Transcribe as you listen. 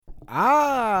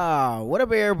What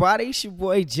up, everybody? It's your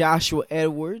boy Joshua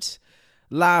Edwards,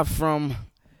 live from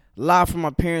my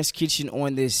parents' kitchen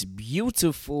on this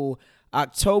beautiful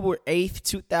October 8th,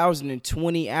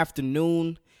 2020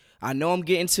 afternoon. I know I'm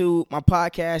getting to my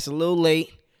podcast a little late.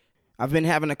 I've been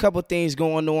having a couple things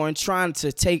going on, trying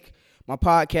to take my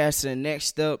podcast to the next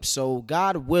step. So,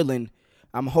 God willing,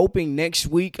 I'm hoping next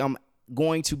week I'm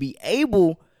going to be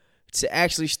able to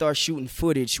actually start shooting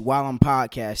footage while I'm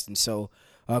podcasting. So,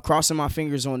 crossing my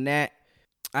fingers on that.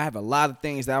 I have a lot of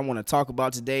things that I want to talk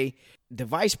about today. The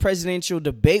vice presidential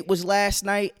debate was last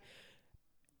night,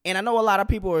 and I know a lot of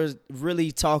people are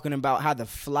really talking about how the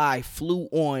fly flew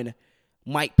on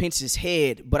Mike Pence's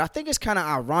head, but I think it's kind of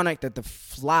ironic that the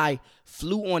fly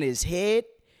flew on his head,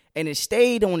 and it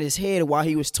stayed on his head while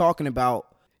he was talking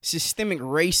about systemic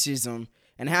racism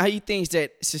and how he thinks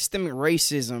that systemic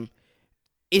racism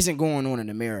isn't going on in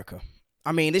America.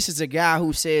 I mean, this is a guy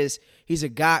who says he's a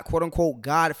God, quote-unquote,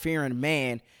 God-fearing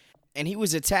man, and he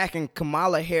was attacking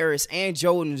Kamala Harris and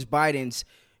Joe Biden's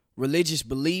religious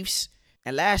beliefs.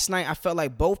 And last night, I felt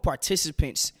like both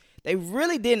participants, they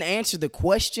really didn't answer the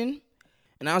question.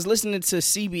 And I was listening to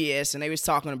CBS, and they was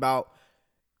talking about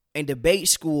in debate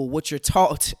school, what you're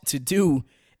taught to do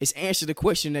is answer the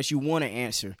question that you want to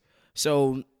answer.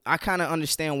 So I kind of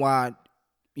understand why,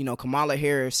 Kamala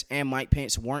Harris and Mike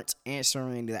Pence weren't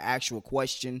answering the actual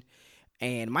question.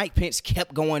 And Mike Pence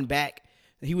kept going back.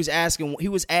 He was asked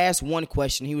one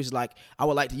question. He was like, I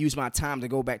would like to use my time to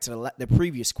go back to the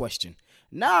previous question.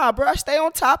 Nah, bro, stay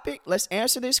on topic. Let's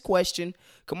answer this question.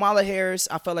 Kamala Harris,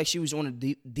 I felt like she was on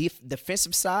the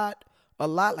defensive side a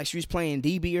lot, like she was playing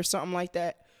DB or something like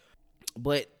that.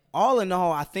 But all in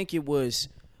all, I think it was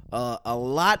a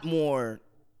lot more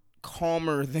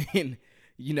calmer than,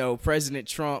 President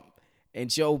Trump and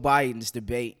Joe Biden's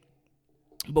debate.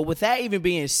 But with that even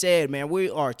being said, man,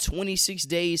 we are 26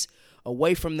 days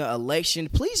away from the election.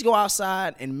 Please go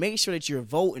outside and make sure that you're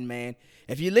voting, man.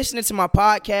 If you're listening to my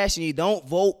podcast and you don't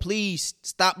vote, please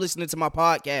stop listening to my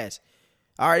podcast.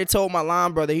 I already told my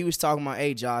line brother, he was talking about,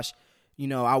 hey, Josh,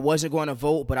 I wasn't going to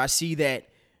vote, but I see that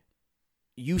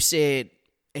you said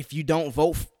if you don't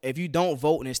vote,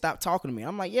 then stop talking to me.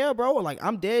 I'm like, yeah, bro. Like,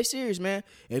 I'm dead serious, man.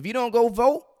 If you don't go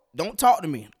vote, don't talk to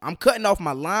me. I'm cutting off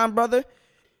my line brother.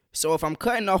 So if I'm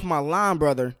cutting off my line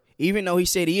brother, even though he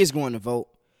said he is going to vote,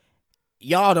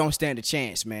 y'all don't stand a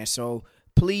chance, man. So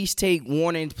please take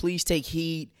warning. Please take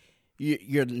heed.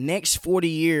 Your next 40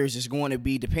 years is going to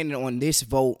be dependent on this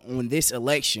vote, on this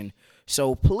election.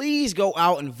 So please go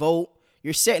out and vote.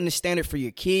 You're setting the standard for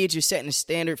your kids. You're setting the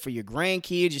standard for your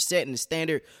grandkids. You're setting the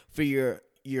standard for your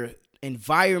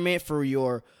environment, for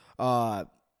your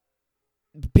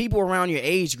people around your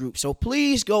age group. So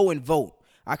please go and vote.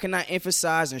 I cannot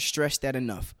emphasize and stress that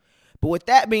enough. But with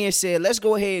that being said, let's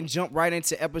go ahead and jump right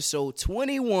into episode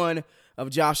 21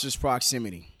 of Joshua's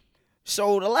Proximity.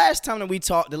 So the last time that we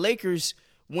talked, the Lakers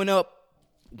went up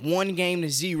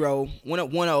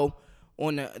 1-0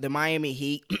 on the Miami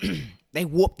Heat. They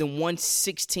whooped them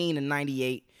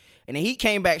 116-98. And the Heat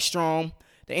came back strong.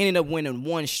 They ended up winning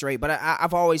one straight. But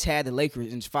I've always had the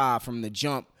Lakers in 5 from the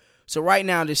jump. So right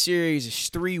now the series is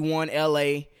 3-1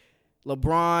 LA.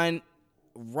 LeBron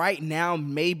right now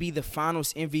may be the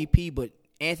finals MVP, but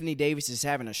Anthony Davis is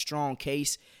having a strong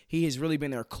case. He has really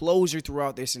been their closer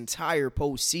throughout this entire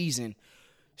postseason.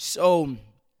 So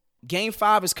Game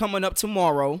 5 is coming up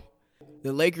tomorrow.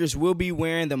 The Lakers will be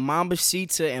wearing the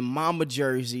Mambacita and Mamba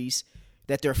jerseys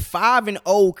that they're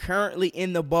 5-0 currently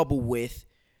in the bubble with.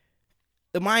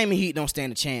 The Miami Heat don't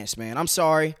stand a chance, man. I'm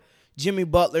sorry. Jimmy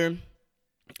Butler,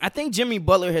 I think Jimmy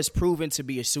Butler has proven to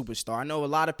be a superstar. I know a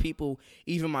lot of people,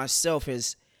 even myself,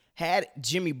 has had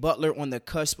Jimmy Butler on the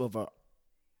cusp of an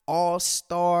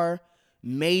all-star,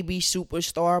 maybe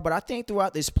superstar. But I think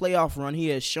throughout this playoff run, he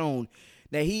has shown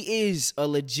that he is a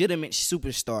legitimate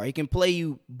superstar. He can play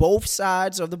you both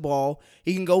sides of the ball.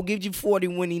 He can go give you 40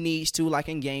 when he needs to, like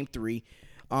in Game 3,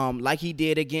 like he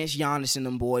did against Giannis and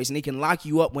them boys. And he can lock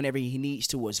you up whenever he needs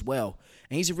to as well.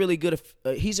 And he's a really good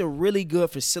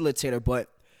facilitator. But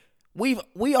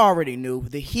we already knew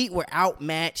the Heat were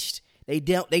outmatched. They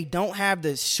don't have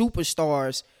the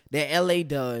superstars that LA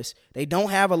does. They don't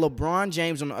have a LeBron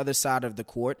James on the other side of the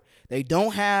court. They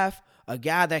don't have a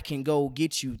guy that can go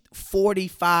get you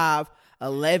 45,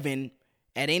 11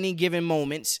 at any given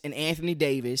moments in Anthony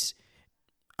Davis.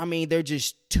 I mean, they're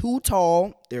just too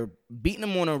tall. They're beating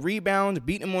them on a rebound,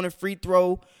 beating them on a free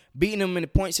throw, beating them in the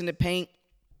points in the paint.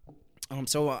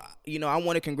 So I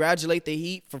want to congratulate the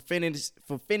Heat for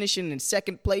finishing in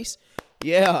second place.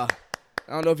 Yeah.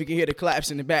 I don't know if you can hear the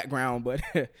claps in the background, but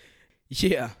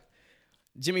yeah.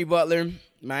 Jimmy Butler,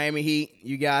 Miami Heat,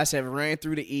 you guys have ran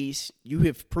through the East. You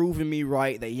have proven me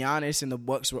right that Giannis and the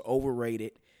Bucks were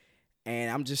overrated.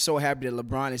 And I'm just so happy that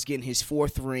LeBron is getting his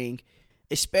 4th ring,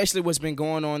 especially what's been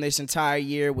going on this entire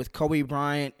year with Kobe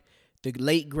Bryant, the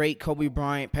late, great Kobe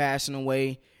Bryant passing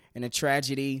away, and a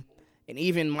tragedy. And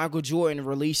even Michael Jordan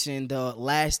releasing the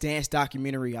Last Dance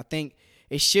documentary. I think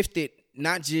it shifted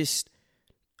not just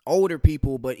older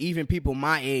people, but even people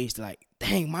my age, like,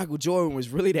 dang, Michael Jordan was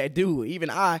really that dude. Even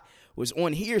I was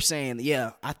on here saying,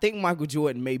 yeah, I think Michael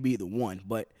Jordan may be the one.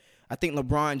 But I think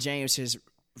LeBron James has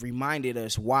reminded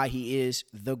us why he is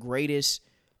the greatest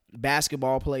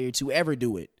basketball player to ever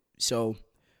do it. So,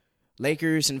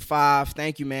 Lakers in 5,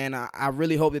 thank you, man. I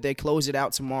really hope that they close it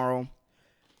out tomorrow.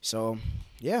 So,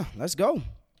 yeah, let's go.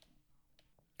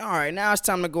 All right, now it's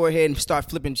time to go ahead and start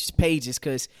flipping pages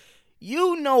because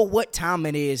you know what time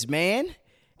it is, man.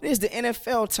 It is the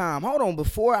NFL time. Hold on,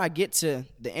 before I get to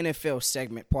the NFL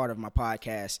segment part of my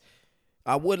podcast,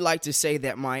 I would like to say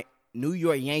that my New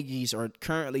York Yankees are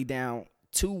currently down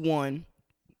 2-1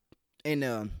 in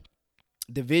the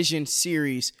division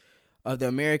series of the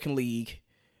American League.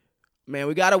 Man,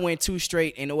 we got to win 2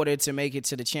 straight in order to make it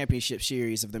to the championship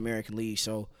series of the American League.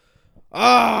 So,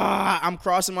 I'm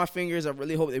crossing my fingers. I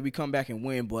really hope that we come back and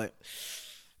win, but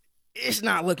it's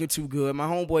not looking too good. My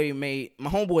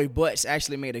homeboy Butts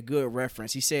actually made a good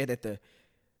reference. He said that the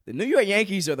New York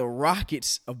Yankees are the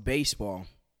Rockets of baseball.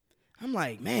 I'm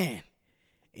like, man,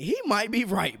 he might be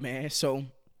right, man. So,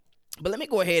 but let me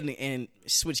go ahead and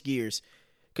switch gears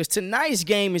because tonight's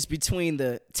game is between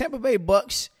the Tampa Bay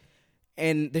Bucks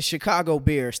and the Chicago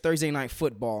Bears, Thursday Night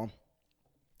Football.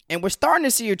 And we're starting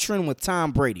to see a trend with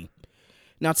Tom Brady.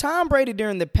 Now, Tom Brady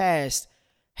during the past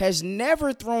has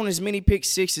never thrown as many pick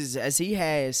sixes as he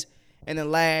has in the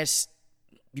last,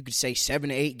 you could say, 7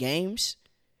 to 8 games.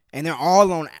 And they're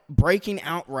all on breaking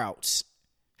out routes.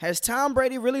 Has Tom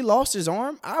Brady really lost his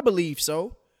arm? I believe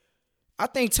so. I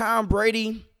think Tom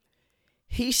Brady,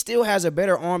 he still has a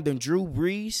better arm than Drew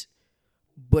Brees.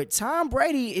 But Tom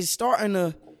Brady is starting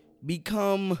to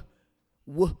become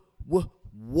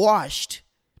washed.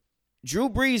 Drew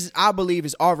Brees, I believe,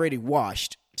 is already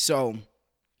washed. So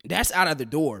that's out of the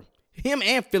door. Him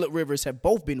and Phillip Rivers have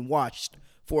both been washed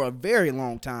for a very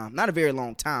long time. Not a very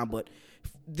long time, but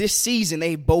this season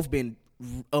they've both been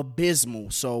abysmal.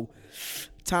 So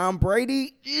Tom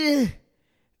Brady,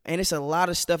 and it's a lot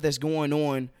of stuff that's going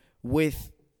on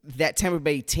with that Tampa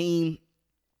Bay team.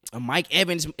 Mike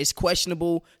Evans is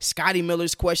questionable. Scotty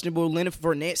Miller's questionable. Leonard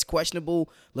Fournette's questionable.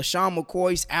 LaShawn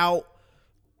McCoy's out.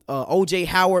 O.J.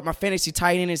 Howard, my fantasy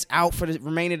tight end, is out for the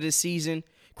remainder of the season.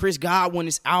 Chris Godwin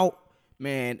is out.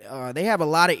 Man, they have a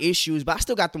lot of issues, but I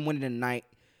still got them winning tonight.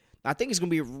 I think it's going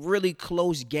to be a really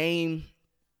close game.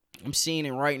 I'm seeing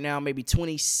it right now, maybe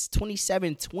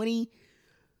 27-20.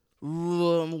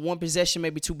 One possession,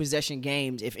 maybe 2 possession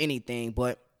games, if anything.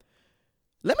 But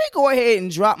let me go ahead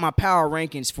and drop my power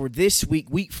rankings for this week,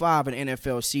 week 5 of the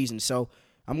NFL season. So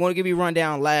I'm going to give you a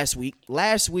rundown last week.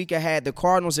 Last week I had the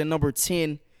Cardinals at number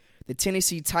 10, the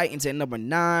Tennessee Titans at number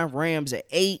 9, Rams at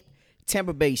 8,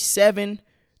 Tampa Bay 7,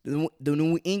 the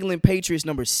New England Patriots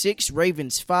number 6,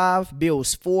 Ravens 5,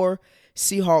 Bills 4,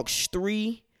 Seahawks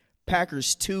 3,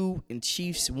 Packers 2, and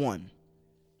Chiefs 1.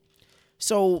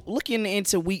 So looking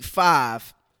into week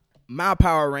 5, my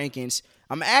power rankings,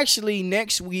 I'm actually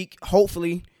next week,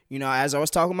 hopefully, as I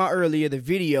was talking about earlier, the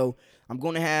video, I'm not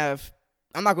going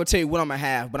to tell you what I'm going to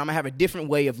have, but I'm going to have a different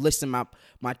way of listing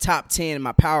my top 10 and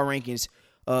my power rankings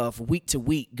of week to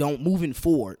week moving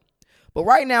forward. But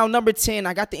right now, number 10,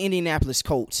 I got the Indianapolis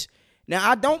Colts. Now,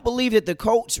 I don't believe that the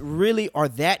Colts really are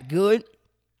that good.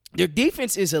 Their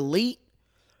defense is elite,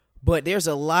 but there's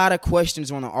a lot of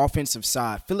questions on the offensive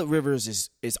side. Phillip Rivers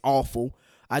is awful.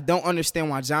 I don't understand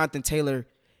why Jonathan Taylor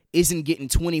isn't getting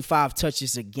 25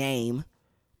 touches a game,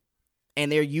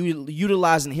 and they're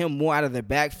utilizing him more out of the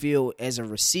backfield as a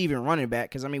receiving running back.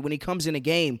 Because, when he comes in a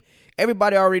game,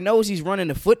 everybody already knows he's running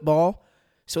the football.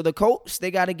 So the Colts,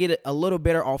 they got to get a little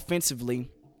better offensively.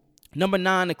 Number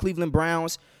 9, the Cleveland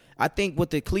Browns. I think what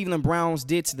the Cleveland Browns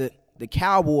did to the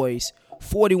Cowboys,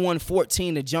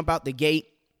 41-14 to jump out the gate.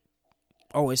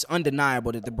 Oh, it's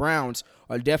undeniable that the Browns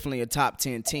are definitely a top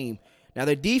 10 team. Now,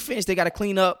 their defense, they got to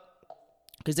clean up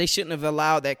because they shouldn't have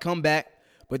allowed that comeback.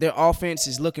 But their offense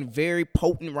is looking very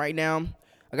potent right now.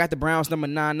 I got the Browns number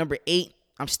 9. Number 8,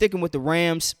 I'm sticking with the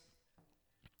Rams.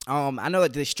 I know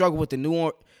that they struggle with the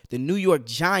New York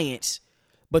Giants,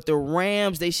 but the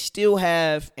Rams, they still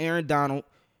have Aaron Donald.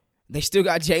 They still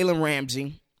got Jalen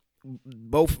Ramsey,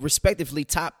 both respectively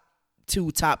top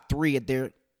 2, top 3 at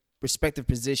their respective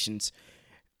positions.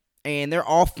 And their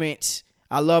offense,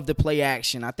 I love the play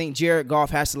action. I think Jared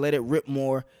Goff has to let it rip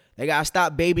more. They got to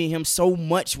stop babying him so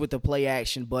much with the play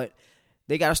action, but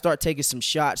they got to start taking some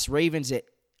shots.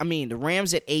 The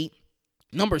Rams at 8.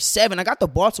 Number 7, I got the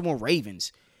Baltimore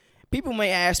Ravens. People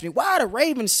may ask me, why are the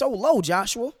Ravens so low,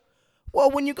 Joshua? Well,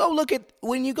 when you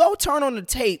go turn on the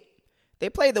tape, they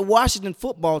played the Washington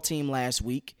football team last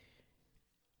week,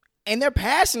 and their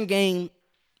passing game,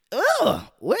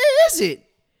 where is it?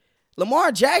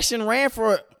 Lamar Jackson ran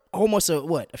for almost a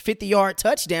 50-yard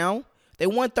touchdown. They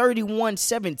won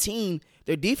 31-17.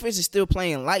 Their defense is still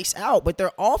playing lights out, but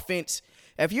their offense,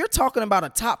 if you're talking about a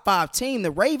top 5 team,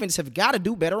 the Ravens have got to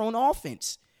do better on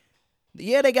offense.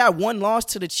 Yeah, they got one loss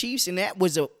to the Chiefs, and that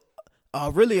was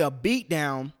really a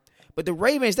beatdown. But the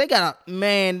Ravens, I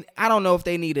don't know if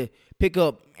they need to pick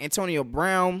up Antonio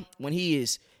Brown when he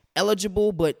is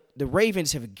eligible, but the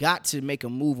Ravens have got to make a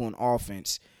move on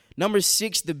offense. Number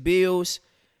 6, the Bills.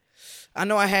 I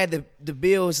know I had the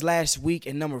Bills last week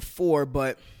at number 4,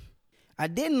 but I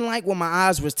didn't like what my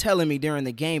eyes was telling me during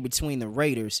the game between the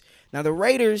Raiders. Now, the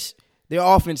Raiders, their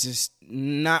offense is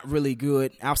not really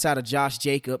good outside of Josh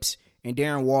Jacobs and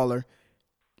Darren Waller.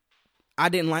 I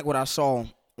didn't like what I saw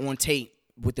on tape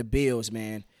with the Bills,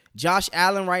 man. Josh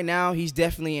Allen right now, he's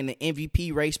definitely in the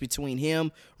MVP race between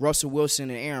him, Russell Wilson,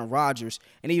 and Aaron Rodgers,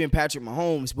 and even Patrick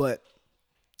Mahomes. But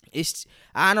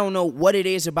I don't know what it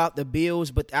is about the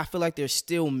Bills, but I feel like they're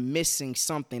still missing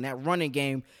something. That running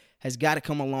game has got to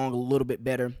come along a little bit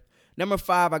better. Number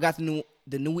 5, I got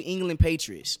the New England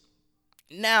Patriots.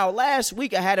 Now, last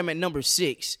week I had them at number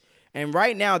 6, and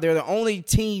right now they're the only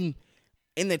team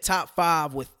in the top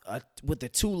 5 with a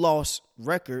 2-loss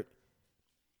record.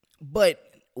 But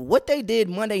what they did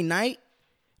Monday night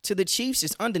to the Chiefs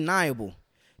is undeniable.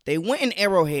 They went in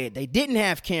Arrowhead. They didn't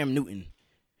have Cam Newton.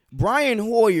 Brian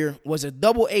Hoyer was a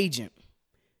double agent.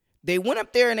 They went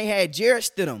up there and they had Jarrett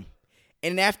Stidham.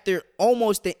 And after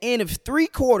almost the end of 3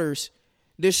 quarters,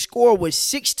 their score was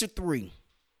 6-3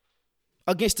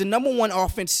 against the number 1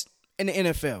 offense in the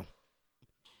NFL.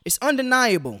 It's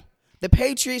undeniable. The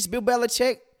Patriots, Bill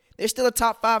Belichick, they're still a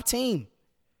top 5 team.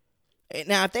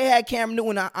 Now, if they had Cam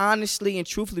Newton, I honestly and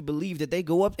truthfully believe that they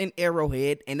go up in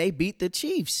Arrowhead and they beat the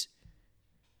Chiefs.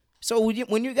 So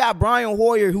when you got Brian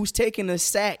Hoyer, who's taking a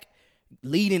sack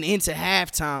leading into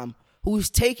halftime, who's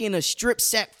taking a strip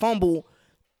sack fumble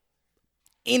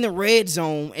in the red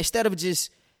zone instead of just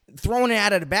throwing it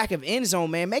out of the back of end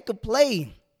zone, man, make a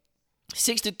play.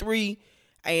 6-3,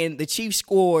 and the Chiefs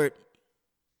scored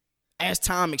as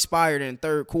time expired in the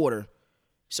third quarter.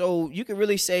 So you can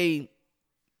really say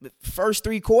the first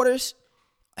 3 quarters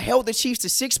held the Chiefs to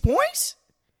 6 points.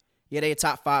 Yeah, they a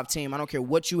top 5 team. I don't care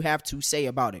what you have to say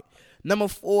about it. Number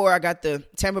 4, I got the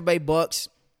Tampa Bay Bucks.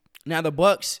 Now the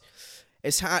Bucks,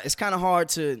 it's kind of hard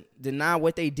to deny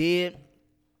what they did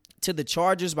to the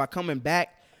Chargers by coming back.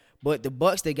 But the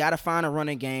Bucks, they got to find a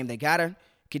running game. They got to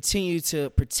continue to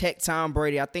protect Tom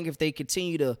Brady. I think if they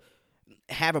continue to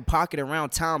have a pocket around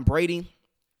Tom Brady,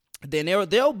 then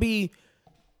they'll be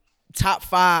top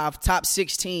 5, top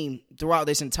 6 team throughout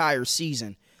this entire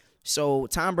season. So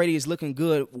Tom Brady is looking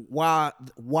good while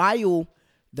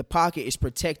the pocket is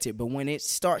protected. But when it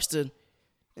starts to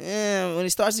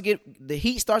get the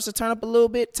heat starts to turn up a little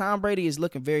bit, Tom Brady is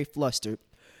looking very flustered.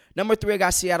 Number 3, I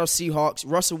got Seattle Seahawks.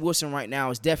 Russell Wilson right now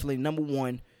is definitely number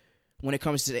 1 when it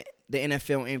comes to the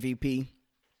NFL MVP.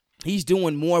 He's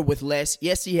doing more with less.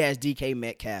 Yes, he has DK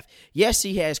Metcalf. Yes,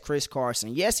 he has Chris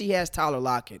Carson. Yes, he has Tyler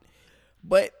Lockett.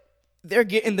 But they're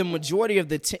getting the majority of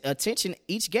the attention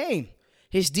each game.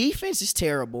 His defense is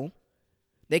terrible.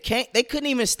 They couldn't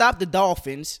even stop the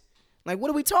Dolphins. Like, what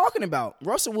are we talking about?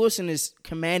 Russell Wilson is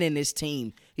commanding this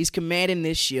team. He's commanding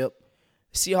this ship.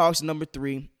 Seahawks number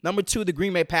 3. Number 2, the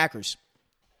Green Bay Packers.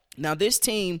 Now, this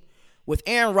team with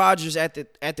Aaron Rodgers at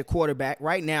the quarterback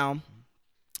right now,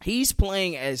 he's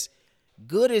playing as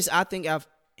good as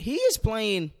he is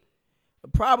playing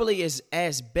probably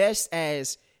as best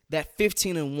as that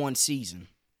 15-1 season.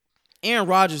 Aaron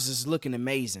Rodgers is looking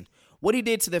amazing. What he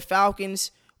did to the Falcons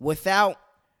without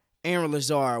Aaron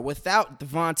Lazard, without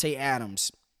Devontae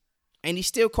Adams, and he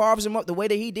still carves them up the way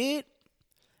that he did,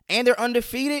 and they're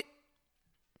undefeated.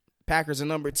 Packers are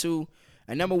number 2,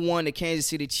 and number 1, the Kansas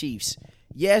City Chiefs.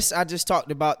 Yes, I just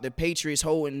talked about the Patriots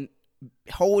holding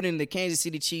the Kansas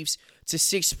City Chiefs to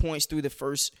 6 points through the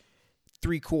first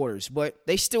 3 quarters, but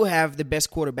they still have the best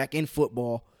quarterback in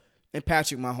football in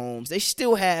Patrick Mahomes. They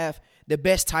still have the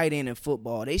best tight end in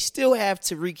football. They still have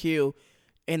Tyreek Hill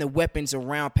and the weapons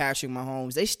around Patrick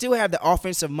Mahomes. They still have the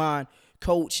offensive mind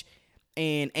coach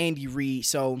and Andy Reid.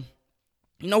 So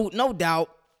no doubt,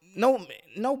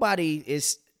 nobody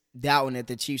is doubting that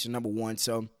the Chiefs are number 1.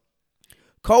 So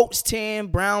Colts 10,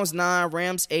 Browns 9,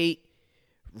 Rams 8,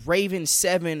 Ravens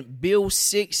 7, Bills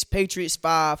 6, Patriots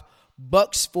 5,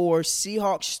 Bucks 4,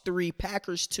 Seahawks 3,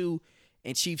 Packers 2,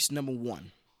 and Chiefs number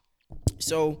 1.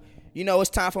 So, it's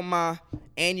time for my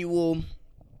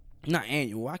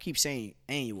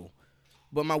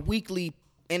my weekly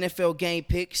NFL game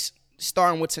picks,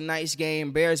 starting with tonight's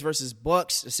game, Bears versus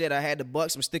Bucks. I said I had the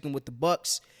Bucks. I'm sticking with the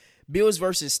Bucks. Bills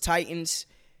versus Titans.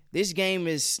 This game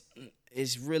is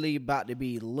really about to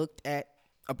be looked at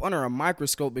up under a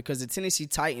microscope because the Tennessee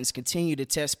Titans continue to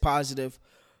test positive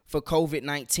for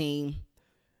COVID-19.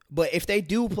 But if they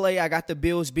do play, I got the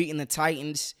Bills beating the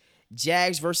Titans.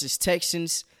 Jags versus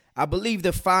Texans. I believe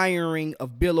the firing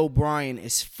of Bill O'Brien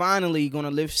is finally going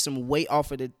to lift some weight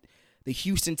off of the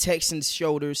Houston Texans'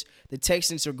 shoulders. The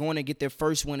Texans are going to get their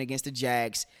first win against the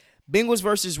Jags. Bengals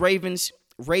versus Ravens.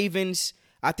 Ravens,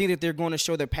 I think that they're going to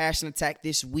show their passion attack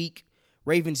this week.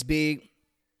 Ravens big.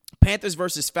 Panthers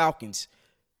versus Falcons.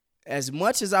 As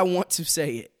much as I want to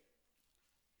say it,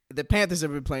 the Panthers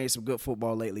have been playing some good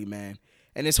football lately, man.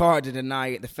 And it's hard to deny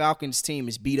it. The Falcons team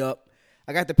is beat up.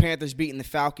 I got the Panthers beating the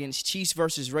Falcons. Chiefs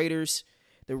versus Raiders.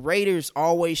 The Raiders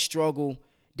always struggle.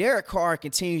 Derek Carr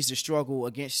continues to struggle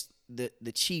against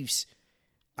the Chiefs.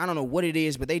 I don't know what it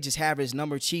is, but they just have his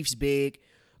number. Chiefs big.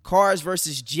 Cards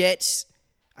versus Jets.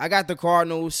 I got the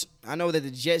Cardinals. I know that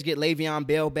the Jets get Le'Veon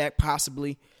Bell back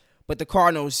possibly, but the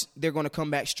Cardinals, they're going to come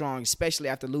back strong, especially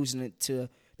after losing it to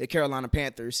the Carolina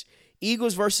Panthers.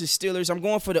 Eagles versus Steelers. I'm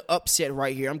going for the upset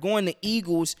right here. I'm going the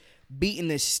Eagles beating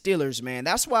the Steelers, man.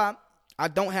 That's why I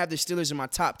don't have the Steelers in my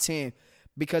top 10,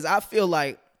 because I feel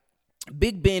like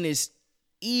Big Ben is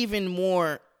even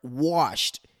more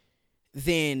washed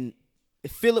than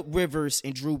Phillip Rivers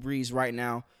and Drew Brees right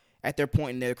now at their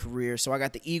point in their career. So I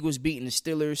got the Eagles beating the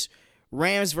Steelers.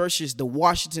 Rams versus the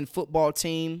Washington football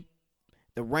team.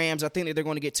 The Rams, I think that they're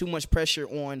going to get too much pressure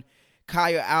on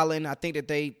Kyle Allen. I think that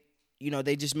they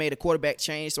just made a quarterback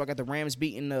change. So I got the Rams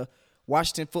beating the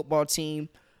Washington football team.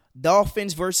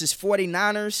 Dolphins versus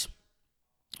 49ers.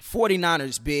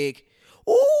 49ers big.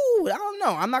 Ooh, I don't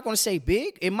know. I'm not going to say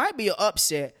big. It might be an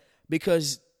upset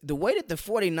because the way that the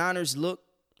 49ers look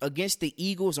against the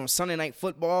Eagles on Sunday Night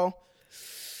Football,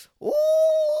 ooh,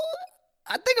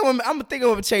 I think I'm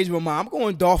going to change my mind. I'm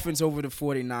going Dolphins over the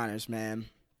 49ers, man.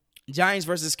 Giants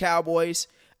versus Cowboys.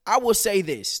 I will say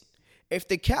this. If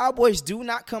the Cowboys do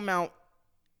not come out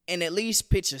and at least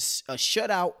pitch a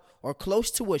shutout or close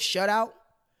to a shutout,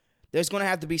 there's going to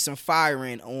have to be some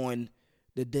firing on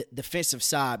the defensive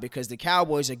side because the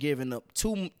Cowboys are giving up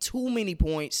too many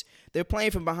points. They're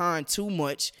playing from behind too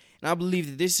much, and I believe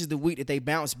that this is the week that they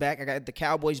bounce back. I got the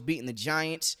Cowboys beating the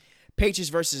Giants. Patriots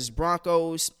versus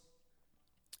Broncos.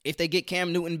 If they get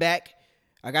Cam Newton back,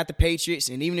 I got the Patriots,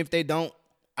 and even if they don't,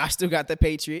 I still got the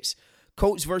Patriots.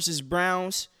 Colts versus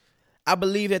Browns. I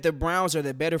believe that the Browns are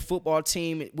the better football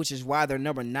team, which is why they're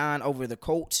number 9 over the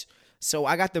Colts. So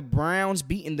I got the Browns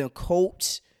beating the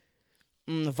Colts.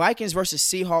 Vikings versus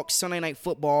Seahawks, Sunday Night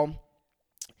Football.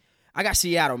 I got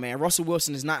Seattle, man. Russell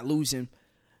Wilson is not losing.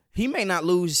 He may not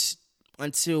lose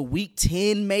until week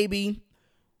 10, maybe.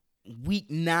 Week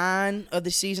 9 of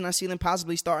the season, I see them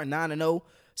possibly starting 9-0.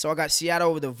 So I got Seattle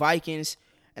over the Vikings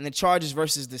and the Chargers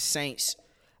versus the Saints.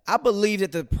 I believe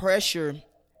that the pressure,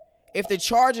 if the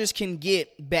Chargers can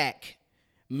get back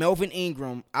Melvin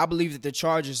Ingram, I believe that the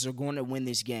Chargers are going to win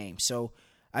this game. So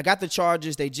I got the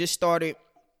Chargers. They just started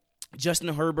Justin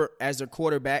Herbert as their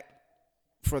quarterback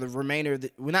for the remainder of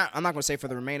I'm not going to say for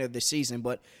the remainder of the season,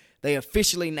 but they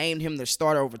officially named him the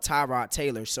starter over Tyrod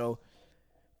Taylor. So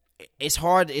it's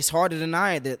hard to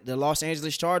deny that the Los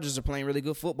Angeles Chargers are playing really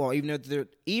good football.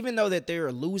 Even though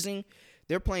they're losing,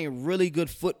 they're playing really good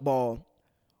football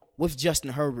with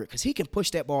Justin Herbert because he can push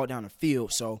that ball down the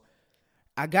field. So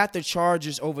I got the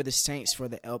Chargers over the Saints for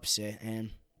the upset.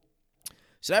 And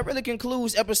so that really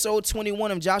concludes episode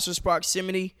 21 of Joshua's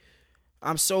Proximity.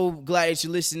 I'm so glad that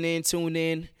you're listening, tuned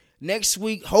in. Next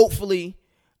week, hopefully,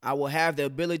 I will have the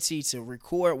ability to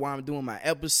record while I'm doing my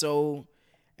episode.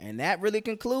 And that really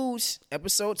concludes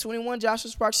episode 21,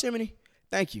 Joshua's Proximity.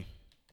 Thank you.